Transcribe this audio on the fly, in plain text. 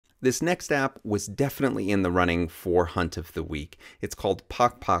This next app was definitely in the running for Hunt of the Week. It's called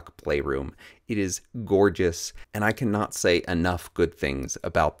PokPok Playroom. It is gorgeous, and I cannot say enough good things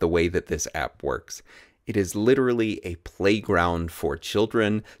about the way that this app works. It is literally a playground for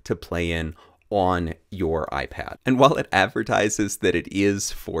children to play in on your iPad. And while it advertises that it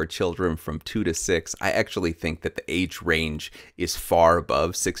is for children from 2 to 6, I actually think that the age range is far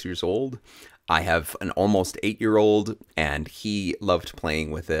above 6 years old. I have an almost 8-year-old, and he loved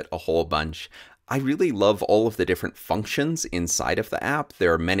playing with it a whole bunch. I really love all of the different functions inside of the app.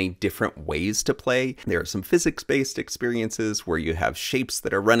 There are many different ways to play. There are some physics-based experiences where you have shapes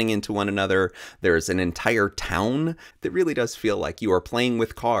that are running into one another. There's an entire town that really does feel like you are playing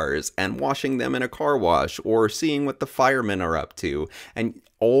with cars and washing them in a car wash or seeing what the firemen are up to. And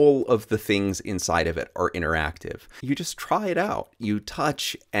all of the things inside of it are interactive. You just try it out. You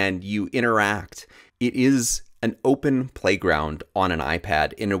touch and you interact. It is an open playground on an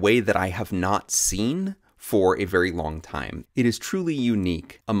iPad in a way that I have not seen for a very long time. It is truly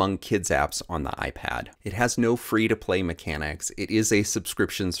unique among kids apps on the iPad. It has no free-to-play mechanics. It is a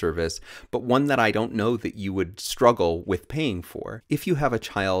subscription service, but one that I don't know that you would struggle with paying for if you have a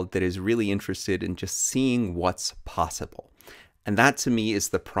child that is really interested in just seeing what's possible. And that to me is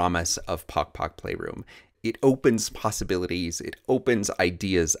the promise of PokPok Playroom. It opens possibilities, it opens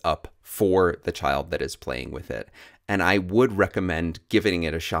ideas up for the child that is playing with it. And I would recommend giving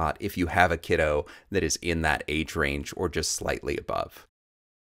it a shot if you have a kiddo that is in that age range or just slightly above.